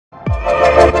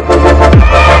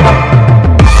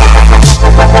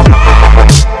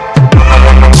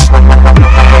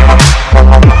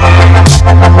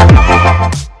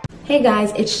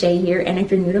it's Shay here, and if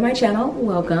you're new to my channel,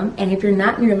 welcome. And if you're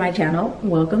not new to my channel,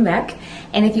 welcome back.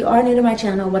 And if you are new to my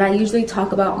channel, what I usually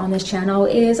talk about on this channel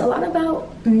is a lot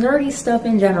about nerdy stuff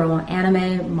in general,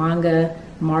 anime, manga,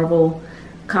 Marvel,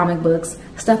 comic books,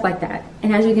 stuff like that.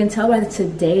 And as you can tell by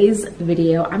today's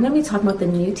video, I'm going to be talking about the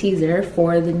new teaser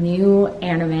for the new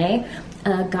anime,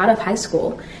 God of High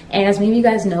School. And as many of you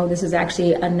guys know, this is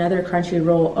actually another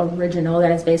Crunchyroll original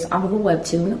that is based off of a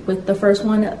webtoon, with the first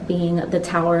one being The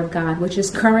Tower of God, which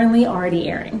is currently already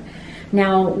airing.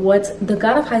 Now, what the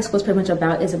God of High School is pretty much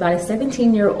about is about a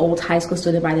 17-year-old high school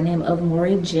student by the name of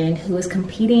Mori Jin, who is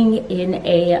competing in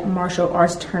a martial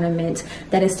arts tournament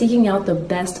that is seeking out the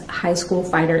best high school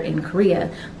fighter in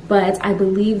Korea. But I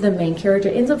believe the main character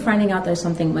ends up finding out there's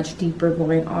something much deeper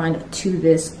going on to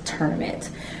this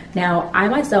tournament. Now, I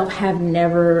myself have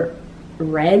never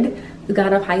read the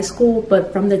God of High School,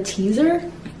 but from the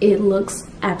teaser, it looks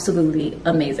absolutely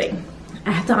amazing.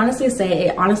 I have to honestly say,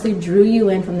 it honestly drew you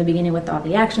in from the beginning with all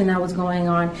the action that was going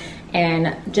on,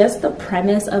 and just the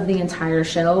premise of the entire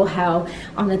show, how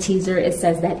on the teaser it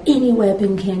says that any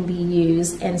weapon can be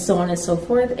used and so on and so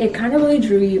forth. It kind of really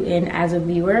drew you in as a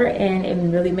viewer, and it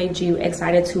really made you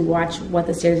excited to watch what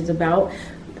the series is about,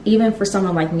 even for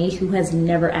someone like me who has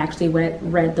never actually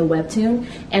read the webtoon.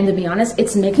 And to be honest,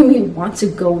 it's making me want to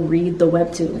go read the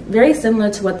webtoon. Very similar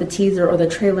to what the teaser or the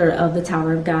trailer of The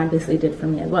Tower of God basically did for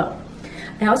me as well.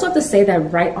 I also have to say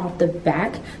that right off the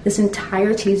bat, this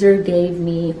entire teaser gave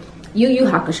me Yu Yu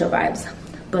Hakusho vibes.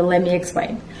 But let me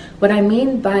explain. What I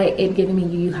mean by it giving me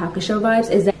Yu Yu Hakusho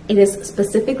vibes is that it is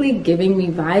specifically giving me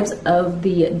vibes of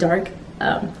the Dark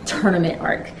tournament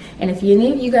arc. And if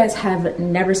any of you guys have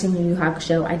never seen Yu Yu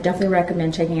Hakusho, I definitely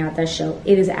recommend checking out that show.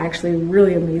 It is actually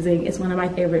really amazing. It's one of my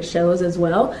favorite shows as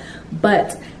well.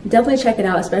 But definitely check it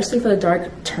out, especially for the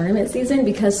Dark tournament season,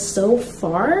 because so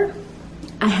far,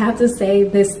 I have to say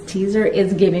this teaser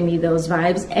is giving me those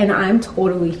vibes, and I'm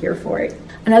totally here for it.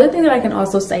 Another thing that I can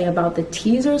also say about the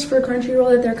teasers for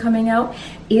Crunchyroll that they're coming out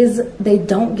is they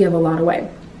don't give a lot away,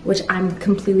 which I'm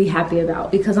completely happy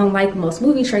about, because unlike most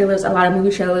movie trailers, a lot of movie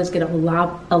trailers get a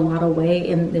lot away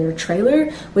in their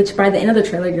trailer, which by the end of the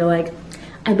trailer, you're like,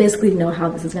 I basically know how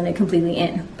this is going to completely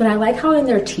end. But I like how in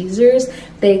their teasers,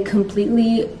 they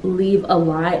completely leave a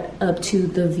lot up to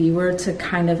the viewer to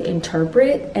kind of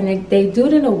interpret. And they do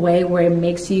it in a way where it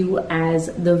makes you,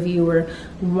 as the viewer,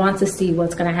 want to see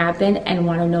what's going to happen and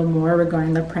want to know more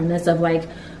regarding the premise of, like,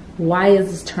 why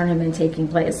is this tournament taking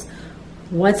place?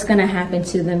 What's going to happen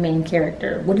to the main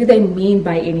character? What do they mean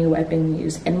by any weapon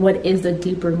used? And what is the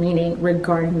deeper meaning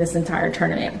regarding this entire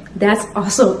tournament? That's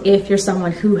also if you're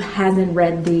someone who hasn't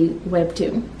read the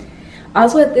webtoon.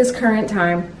 Also, at this current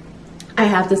time, I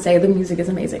have to say the music is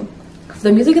amazing.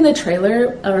 The music in the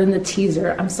trailer, or in the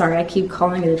teaser, I'm sorry, I keep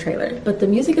calling it a trailer, but the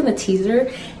music in the teaser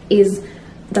is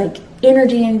like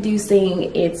energy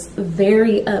inducing. It's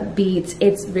very upbeat.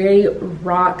 It's very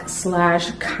rock slash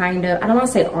kind of, I don't want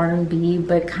to say R&B,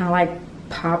 but kind of like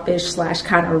popish slash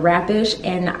kind of rapish,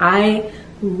 and I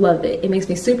love it. It makes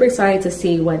me super excited to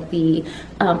see what the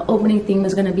opening theme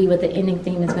is going to be, what the ending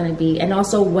theme is going to be, and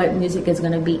also what music is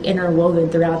going to be interwoven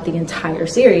throughout the entire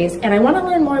series. And I want to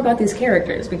learn more about these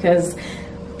characters, because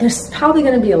there's probably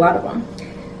going to be a lot of them.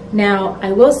 Now,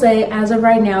 I will say, as of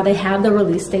right now, they have the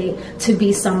release date to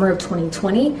be summer of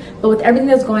 2020, but with everything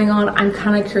that's going on, I'm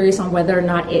kind of curious on whether or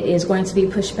not it is going to be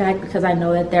pushed back, because I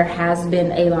know that there has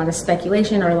been a lot of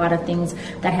speculation or a lot of things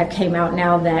that have came out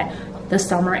now that the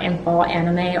summer and fall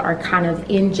anime are kind of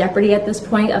in jeopardy at this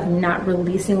point of not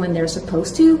releasing when they're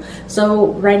supposed to.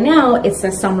 So right now, it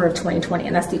says summer of 2020,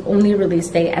 and that's the only release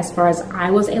date as far as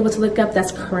I was able to look up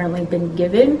that's currently been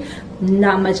given.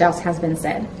 Not much else has been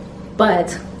said,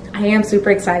 but I am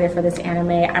super excited for this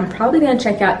anime. I'm probably going to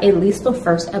check out at least the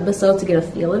first episode to get a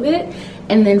feel of it,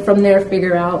 and then from there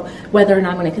figure out whether or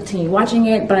not I'm going to continue watching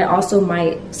it. But I also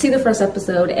might see the first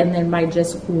episode and then might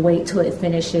just wait till it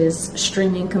finishes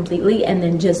streaming completely and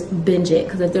then just binge it.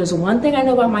 Because if there's one thing I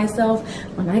know about myself,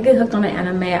 when I get hooked on an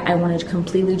anime, I want to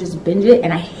completely just binge it,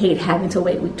 and I hate having to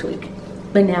wait week to week.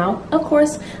 But now, of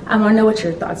course, I want to know what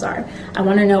your thoughts are. I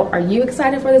want to know, are you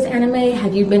excited for this anime?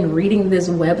 Have you been reading this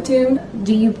webtoon?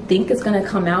 Do you think it's going to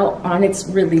come out on its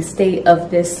release date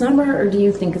of this summer, or do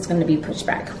you think it's going to be pushed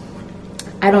back?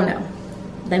 I don't know.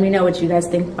 Let me know what you guys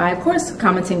think by, of course,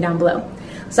 commenting down below.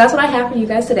 So that's what I have for you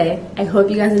guys today. I hope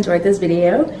you guys enjoyed this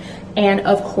video. And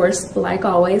of course, like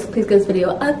always, please give this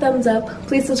video a thumbs up.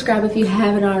 Please subscribe if you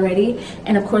haven't already.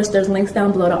 And of course, there's links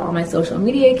down below to all my social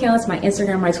media accounts, my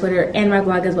Instagram, my Twitter, and my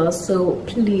blog as well. So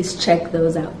please check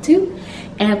those out too.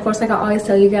 And of course, like I always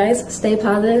tell you guys, stay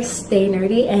positive, stay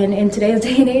nerdy, and in today's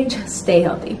day and age, stay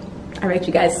healthy. All right,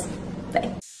 you guys.